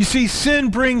grace. You see, sin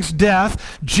brings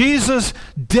death. Jesus'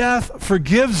 death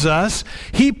forgives us.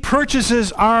 He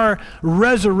purchases our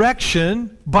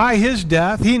resurrection by his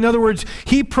death. In other words,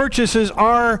 he purchases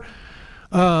our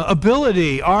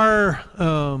ability, our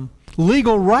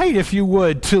legal right, if you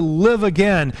would, to live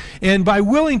again. And by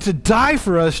willing to die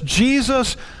for us,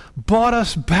 Jesus bought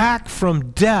us back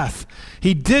from death.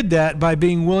 He did that by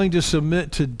being willing to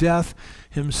submit to death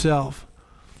himself.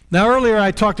 Now, earlier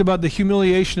I talked about the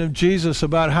humiliation of Jesus,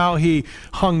 about how he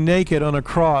hung naked on a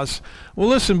cross. Well,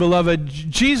 listen, beloved,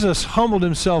 Jesus humbled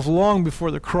himself long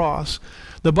before the cross.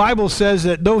 The Bible says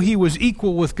that though he was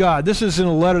equal with God, this is in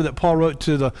a letter that Paul wrote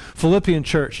to the Philippian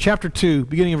church, chapter 2,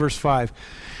 beginning of verse 5.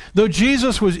 Though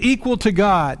Jesus was equal to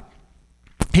God,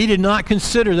 he did not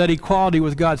consider that equality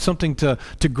with God something to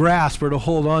grasp or to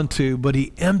hold on to, but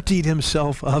he emptied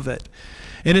himself of it.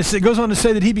 And it goes on to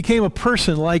say that he became a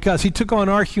person like us. He took on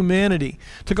our humanity,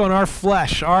 took on our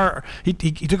flesh. He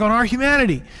took on our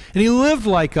humanity, and he lived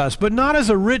like us, but not as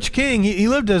a rich king. He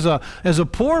lived as a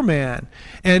poor man.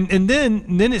 And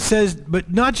then it says,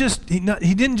 but not just he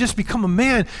didn't just become a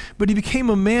man, but he became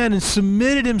a man and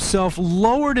submitted himself,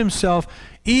 lowered himself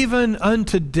even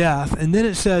unto death. And then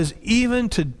it says, even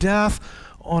to death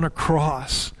on a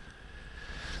cross.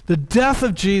 The death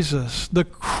of Jesus, the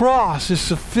cross, is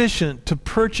sufficient to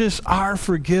purchase our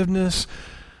forgiveness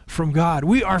from God.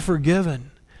 We are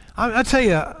forgiven. I tell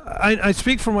you, I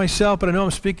speak for myself, but I know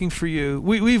I'm speaking for you.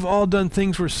 We've all done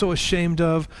things we're so ashamed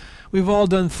of. We've all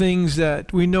done things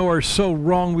that we know are so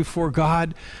wrong before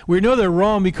God. We know they're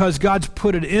wrong because God's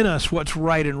put it in us what's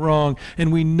right and wrong, and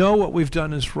we know what we've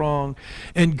done is wrong.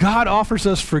 And God offers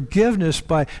us forgiveness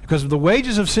because the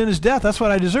wages of sin is death. That's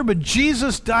what I deserve. But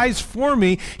Jesus dies for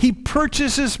me. He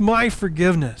purchases my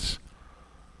forgiveness.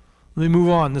 Let me move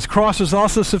on. This cross is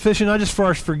also sufficient, not just for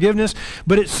our forgiveness,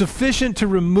 but it's sufficient to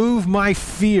remove my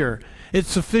fear. It's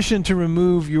sufficient to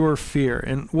remove your fear.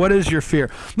 And what is your fear?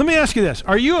 Let me ask you this.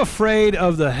 Are you afraid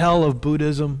of the hell of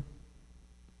Buddhism?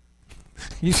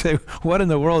 You say, what in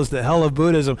the world is the hell of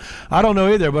Buddhism? I don't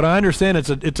know either, but I understand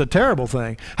it's a terrible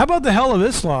thing. How about the hell of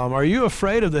Islam? Are you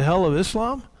afraid of the hell of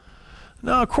Islam?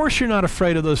 No, of course you're not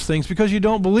afraid of those things because you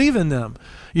don't believe in them.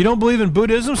 You don't believe in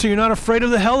Buddhism, so you're not afraid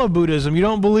of the hell of Buddhism. You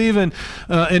don't believe in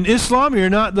Islam, you're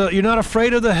not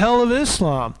afraid of the hell of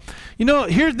Islam. You know,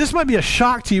 this might be a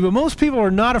shock to you, but most people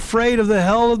are not afraid of the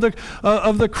hell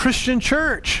of the Christian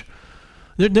church.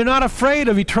 They're not afraid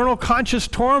of eternal conscious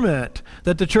torment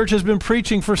that the church has been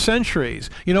preaching for centuries.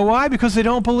 You know why? Because they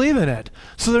don't believe in it.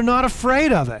 So they're not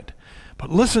afraid of it. But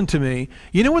listen to me.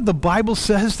 You know what the Bible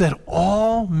says that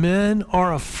all men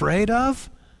are afraid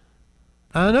of?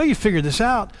 I know you figured this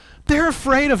out. They're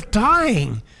afraid of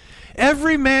dying.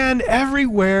 Every man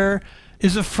everywhere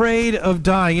is afraid of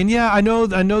dying. And yeah, I know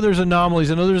there's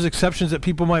anomalies. I know there's exceptions that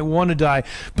people might want to die.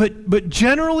 But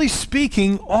generally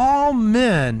speaking, all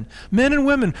men and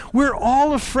women, we're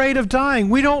all afraid of dying.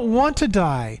 We don't want to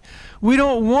die. We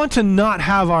don't want to not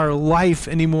have our life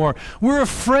anymore. We're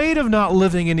afraid of not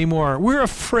living anymore. We're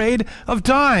afraid of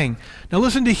dying. Now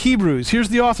listen to Hebrews. Here's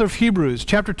the author of Hebrews,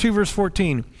 chapter 2, verse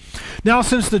 14. Now,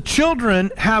 since the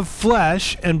children have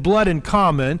flesh and blood in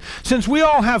common, since we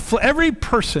all have, every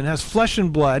person has flesh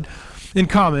and blood in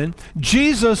common,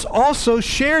 Jesus also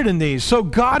shared in these. So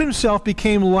God himself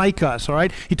became like us, all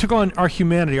right? He took on our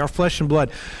humanity, our flesh and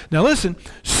blood. Now listen,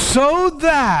 so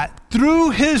that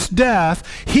through his death,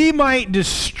 he might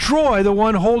destroy the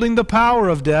one holding the power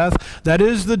of death, that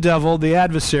is the devil, the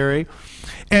adversary,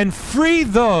 and free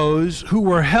those who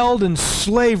were held in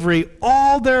slavery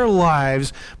all their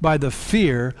lives by the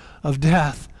fear of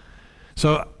death.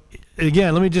 So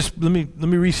again, let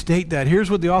me restate that.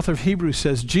 Here's what the author of Hebrews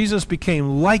says. Jesus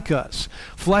became like us,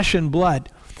 flesh and blood,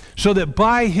 so that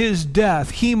by his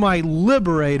death he might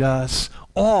liberate us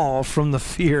all from the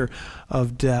fear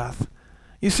of death.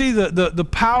 You see, the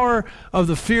power of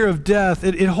the fear of death,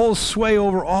 it holds sway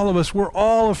over all of us. We're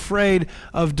all afraid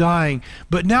of dying.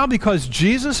 But now because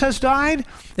Jesus has died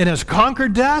and has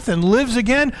conquered death and lives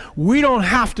again, we don't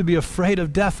have to be afraid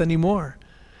of death anymore.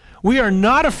 We are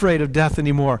not afraid of death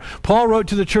anymore. Paul wrote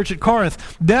to the church at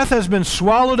Corinth, death has been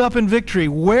swallowed up in victory.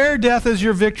 Where death is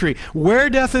your victory?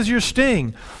 Where death is your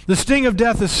sting? The sting of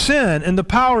death is sin, and the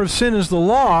power of sin is the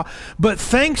law. But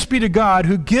thanks be to God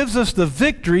who gives us the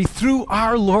victory through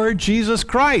our Lord Jesus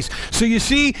Christ. So you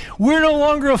see, we're no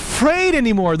longer afraid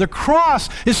anymore. The cross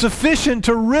is sufficient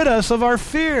to rid us of our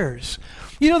fears.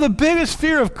 You know, the biggest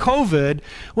fear of COVID,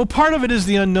 well, part of it is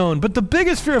the unknown, but the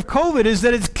biggest fear of COVID is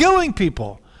that it's killing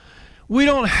people. We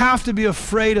don't have to be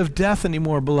afraid of death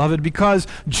anymore, beloved, because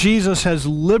Jesus has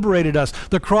liberated us.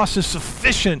 The cross is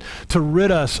sufficient to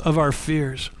rid us of our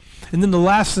fears. And then the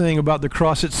last thing about the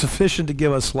cross, it's sufficient to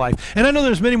give us life. And I know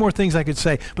there's many more things I could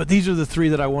say, but these are the three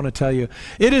that I want to tell you.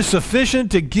 It is sufficient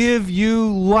to give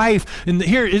you life. And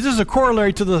here, this is a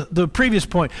corollary to the previous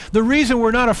point. The reason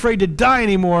we're not afraid to die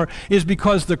anymore is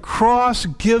because the cross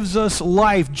gives us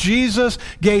life. Jesus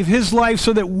gave his life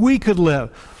so that we could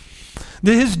live.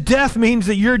 His death means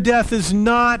that your death is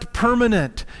not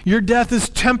permanent. Your death is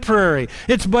temporary.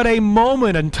 It's but a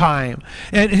moment in time.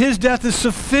 And his death is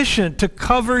sufficient to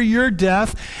cover your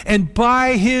death. And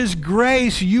by his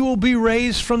grace, you will be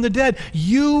raised from the dead.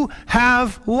 You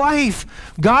have life.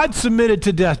 God submitted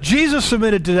to death. Jesus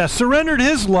submitted to death, surrendered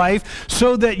his life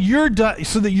so that your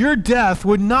death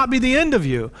would not be the end of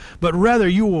you, but rather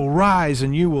you will rise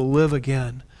and you will live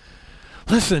again.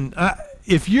 Listen,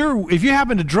 if you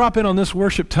happen to drop in on this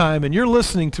worship time and you're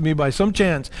listening to me by some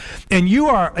chance and you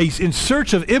are in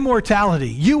search of immortality,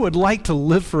 you would like to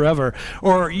live forever,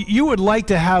 or you would like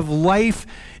to have life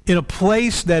in a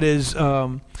place that is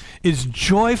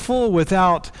joyful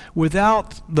without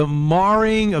the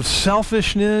marring of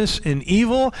selfishness and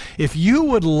evil, if you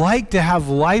would like to have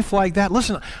life like that,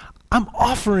 listen, I'm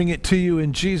offering it to you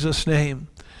in Jesus' name.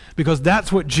 Because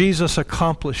that's what Jesus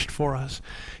accomplished for us.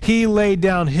 He laid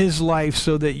down his life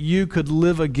so that you could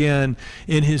live again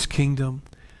in his kingdom.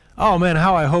 Oh man,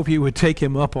 how I hope you would take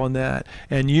him up on that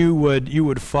and you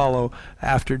would follow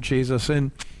after Jesus.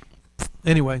 And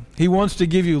anyway, he wants to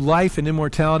give you life and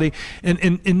immortality,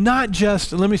 and not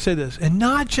just, let me say this, and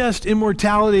not just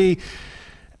immortality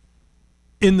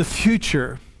in the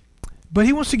future, but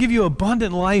he wants to give you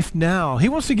abundant life now. He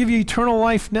wants to give you eternal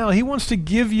life now. He wants to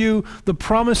give you the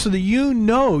promise so that you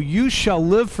know you shall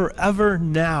live forever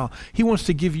now. He wants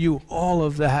to give you all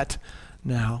of that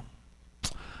now.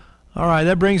 All right,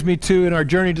 that brings me to, in our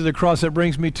journey to the cross, that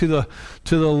brings me to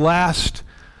the last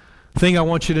thing I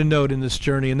want you to note in this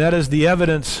journey, and that is the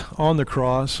evidence on the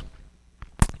cross.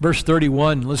 Verse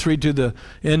 31, let's read to the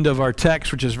end of our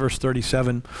text, which is verse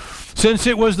 37. Since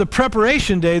it was the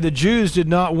preparation day, the Jews did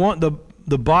not want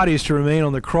the bodies to remain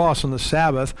on the cross on the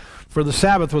Sabbath, for the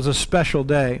Sabbath was a special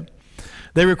day.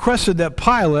 They requested that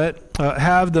Pilate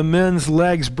have the men's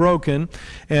legs broken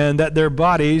and that their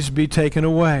bodies be taken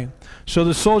away. So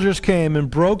the soldiers came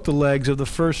and broke the legs of the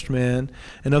first man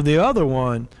and of the other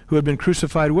one who had been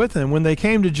crucified with him. When they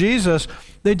came to Jesus,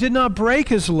 they did not break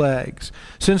his legs,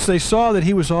 since they saw that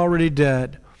he was already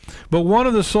dead. But one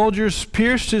of the soldiers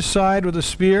pierced his side with a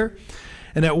spear,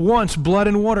 and at once blood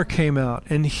and water came out.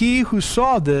 And he who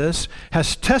saw this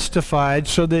has testified,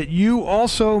 so that you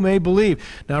also may believe.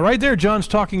 Now right there, John's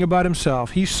talking about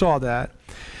himself. He saw that.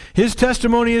 His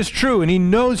testimony is true, and he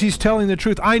knows he's telling the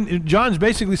truth. John's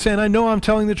basically saying, I know I'm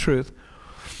telling the truth.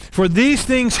 For these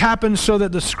things happened so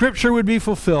that the scripture would be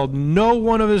fulfilled. Not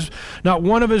one of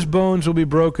his bones will be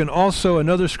broken. Also,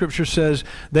 another scripture says,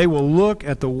 they will look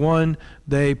at the one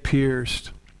they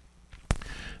pierced.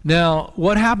 Now,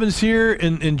 what happens here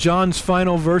in John's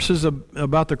final verses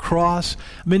about the cross?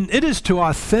 I mean, it is to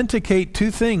authenticate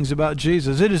two things about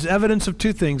Jesus. It is evidence of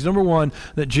two things. Number one,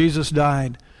 that Jesus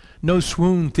died. No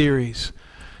swoon theories.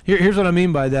 Here's what I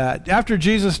mean by that. After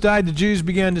Jesus died, the Jews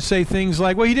began to say things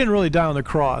like, well, he didn't really die on the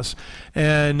cross.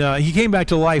 And he came back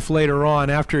to life later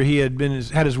on after he had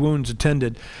had his wounds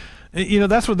attended. You know,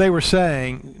 that's what they were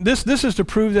saying. This is to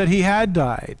prove that he had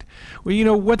died. Well, you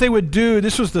know, what they would do,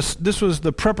 this was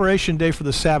the preparation day for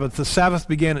the Sabbath. The Sabbath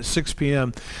began at 6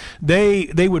 p.m.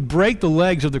 They would break the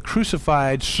legs of the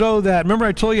crucified so that, remember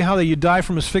I told you how you die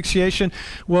from asphyxiation?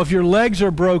 Well, if your legs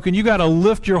are broken, you got to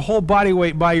lift your whole body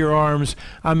weight by your arms.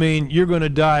 I mean, you're going to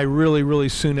die really, really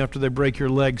soon after they break your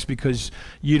legs because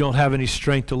you don't have any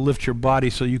strength to lift your body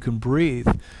so you can breathe.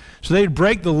 So they'd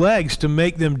break the legs to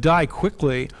make them die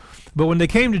quickly. But when they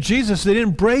came to Jesus, they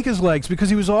didn't break his legs because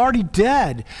he was already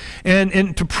dead.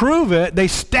 And to prove it, they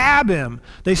stab him.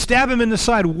 They stab him in the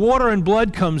side. Water and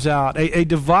blood comes out, a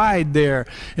divide there.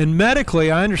 And medically,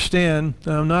 I understand,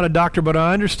 I'm not a doctor, but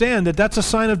I understand that that's a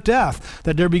sign of death,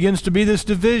 that there begins to be this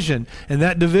division. And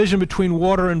that division between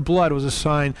water and blood was a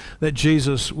sign that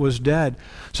Jesus was dead.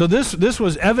 So this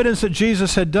was evidence that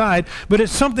Jesus had died, but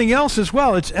it's something else as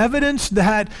well. It's evidence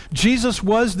that Jesus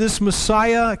was this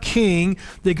Messiah king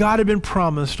that God had been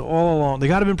promised all along. That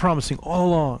God had been promising all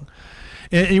along.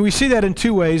 And we see that in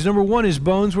two ways. Number one, his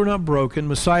bones were not broken.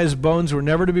 Messiah's bones were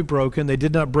never to be broken. They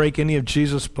did not break any of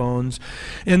Jesus' bones.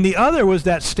 And the other was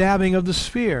that stabbing of the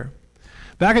spear.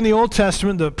 Back in the Old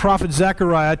Testament, the prophet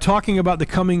Zechariah, talking about the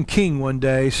coming king one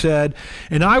day, said,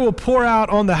 "And I will pour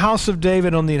out on the house of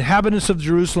David, on the inhabitants of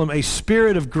Jerusalem, a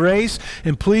spirit of grace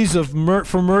and pleas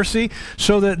for mercy,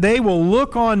 so that they will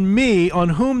look on me, on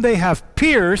whom they have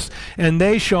pierced, and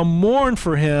they shall mourn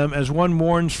for him as one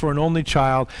mourns for an only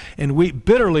child, and weep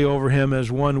bitterly over him as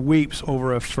one weeps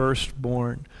over a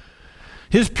firstborn."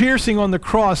 His piercing on the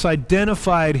cross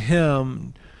identified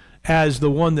him as the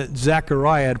one that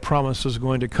Zechariah had promised was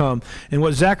going to come. And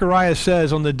what Zechariah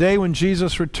says, on the day when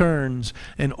Jesus returns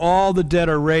and all the dead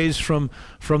are raised from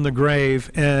the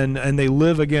grave and they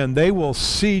live again, they will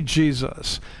see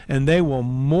Jesus and they will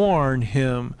mourn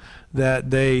him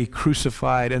that they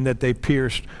crucified and that they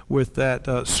pierced with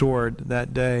that sword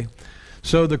that day.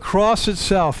 So the cross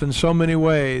itself in so many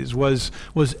ways was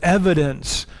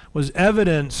evidence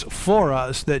for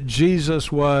us that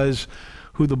Jesus was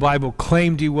who the Bible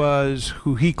claimed he was,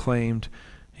 who he claimed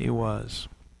he was.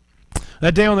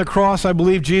 That day on the cross, I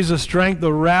believe Jesus drank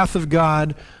the wrath of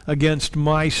God against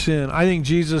my sin. I think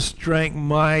Jesus drank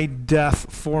my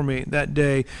death for me that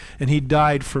day, and he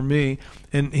died for me,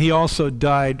 and he also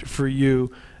died for you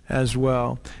as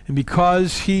well. And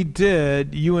because he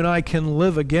did, you and I can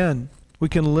live again. We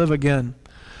can live again.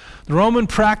 The Roman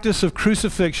practice of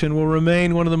crucifixion will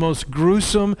remain one of the most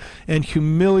gruesome and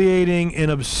humiliating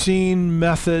and obscene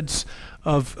methods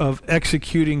of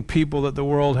executing people that the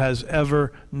world has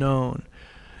ever known.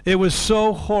 It was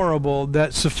so horrible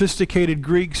that sophisticated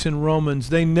Greeks and Romans,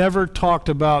 they never talked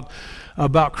about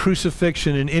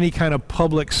crucifixion in any kind of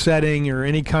public setting or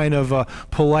any kind of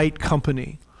polite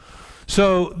company.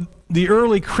 So the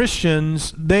early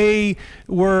Christians, they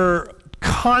were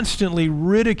constantly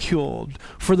ridiculed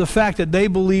for the fact that they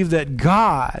believed that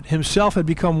God himself had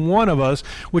become one of us,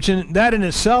 which in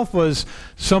itself was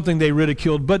something they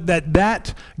ridiculed, but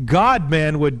that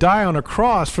God-man would die on a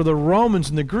cross for the Romans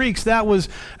and the Greeks, that was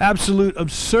absolute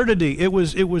absurdity. It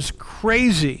was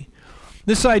crazy.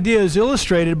 This idea is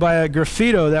illustrated by a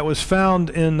graffito that was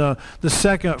found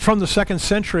from the second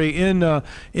century in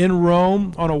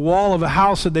Rome on a wall of a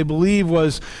house that they believe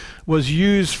was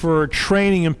used for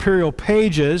training imperial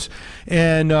pages,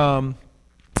 and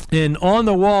And on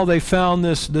the wall, they found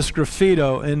this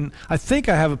graffito, and I think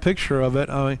I have a picture of it.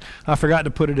 I forgot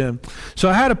to put it in. So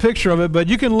I had a picture of it, but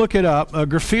you can look it up. A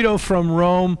graffito from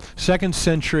Rome, 2nd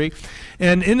century.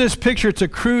 And in this picture, it's a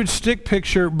crude stick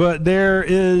picture, but there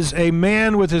is a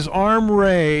man with his arm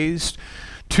raised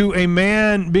to a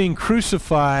man being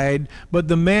crucified, but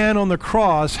the man on the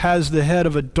cross has the head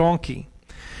of a donkey.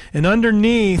 And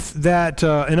underneath that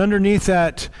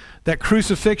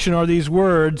crucifixion are these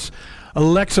words,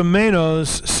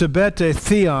 Alexamenos sebete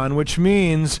theon, which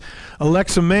means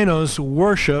Alexamenos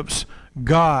worships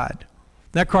God.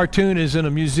 That cartoon is in a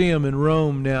museum in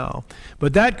Rome now.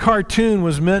 But that cartoon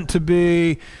was meant to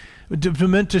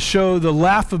show the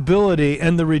laughability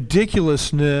and the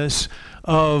ridiculousness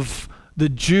of the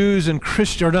Jews and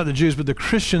Christians, or not the Jews, but the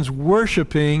Christians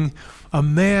worshiping a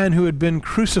man who had been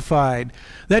crucified.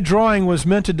 That drawing was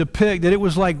meant to depict that it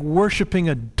was like worshiping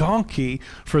a donkey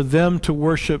for them to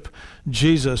worship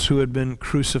Jesus who had been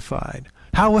crucified.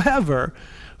 However,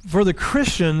 for the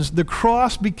Christians, the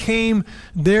cross became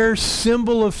their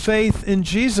symbol of faith in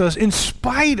Jesus, in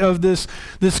spite of this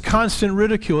constant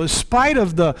ridicule, in spite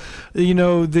of the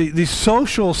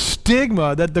social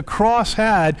stigma that the cross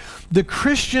had. The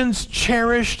Christians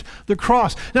cherished the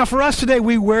cross. Now, for us today,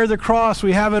 we wear the cross.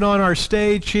 We have it on our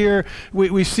stage here.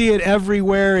 We see it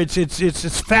everywhere.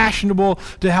 It's fashionable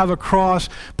to have a cross.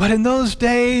 But in those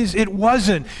days, it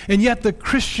wasn't. And yet, the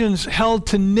Christians held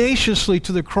tenaciously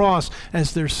to the cross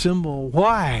as their symbol.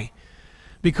 Why?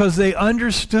 Because they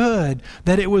understood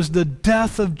that it was the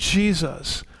death of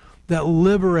Jesus that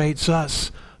liberates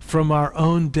us from our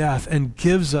own death and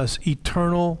gives us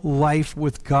eternal life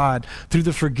with God through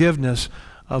the forgiveness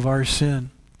of our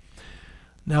sin.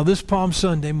 Now, this Palm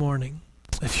Sunday morning,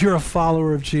 if you're a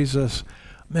follower of Jesus,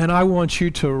 man, I want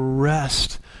you to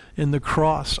rest in the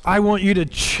cross. I want you to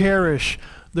cherish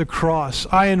the cross.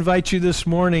 I invite you this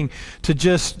morning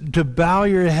to bow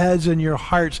your heads and your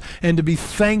hearts and to be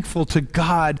thankful to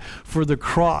God for the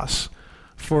cross.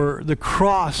 For the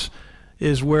cross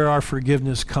is where our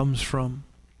forgiveness comes from.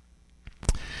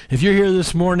 If you're here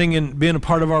this morning and being a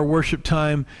part of our worship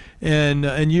time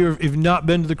and you've not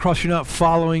been to the cross, you're not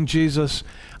following Jesus,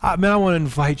 I want to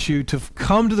invite you to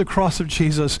come to the cross of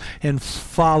Jesus and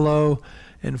follow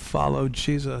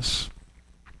Jesus.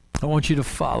 I want you to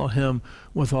follow him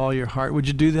with all your heart. Would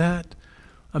you do that?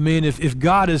 I mean, if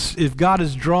God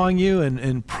is drawing you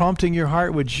and prompting your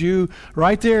heart, would you,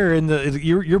 right there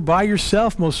you're by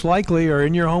yourself most likely, or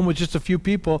in your home with just a few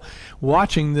people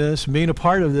watching this, being a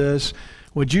part of this,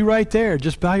 would you right there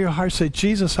just bow your heart, say,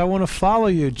 Jesus, I want to follow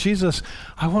you. Jesus,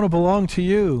 I want to belong to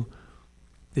you.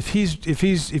 If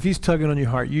he's tugging on your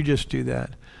heart, you just do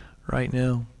that right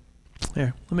now.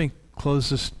 There, let me close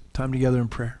this time together in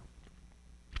prayer.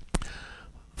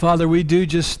 Father, we do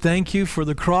just thank you for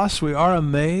the cross. We are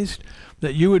amazed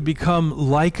that you would become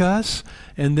like us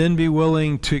and then be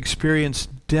willing to experience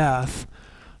death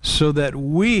so that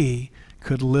we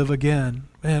could live again.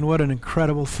 Man, what an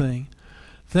incredible thing.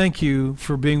 Thank you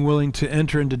for being willing to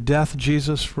enter into death,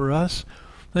 Jesus, for us.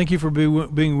 Thank you for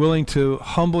being willing to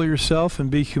humble yourself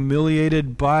and be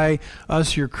humiliated by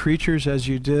us, your creatures, as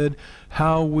you did.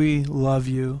 How we love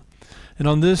you. And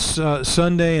on this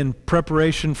Sunday, in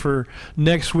preparation for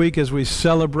next week, as we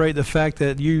celebrate the fact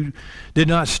that you did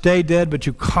not stay dead, but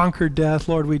you conquered death,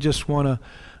 Lord, we just want to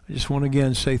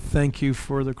again say thank you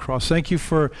for the cross. Thank you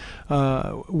for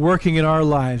working in our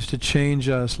lives to change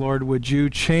us. Lord, would you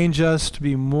change us to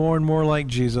be more and more like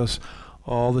Jesus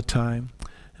all the time?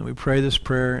 And we pray this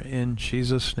prayer in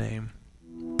Jesus' name.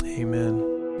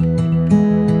 Amen.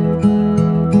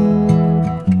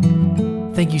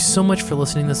 Thank you so much for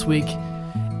listening this week.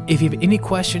 If you have any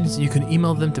questions, you can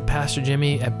email them to Pastor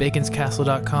Jimmy at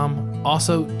baconscastle.com.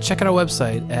 Also, check out our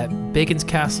website at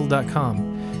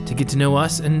baconscastle.com to get to know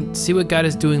us and see what God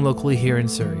is doing locally here in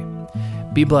Surrey.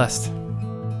 Be blessed.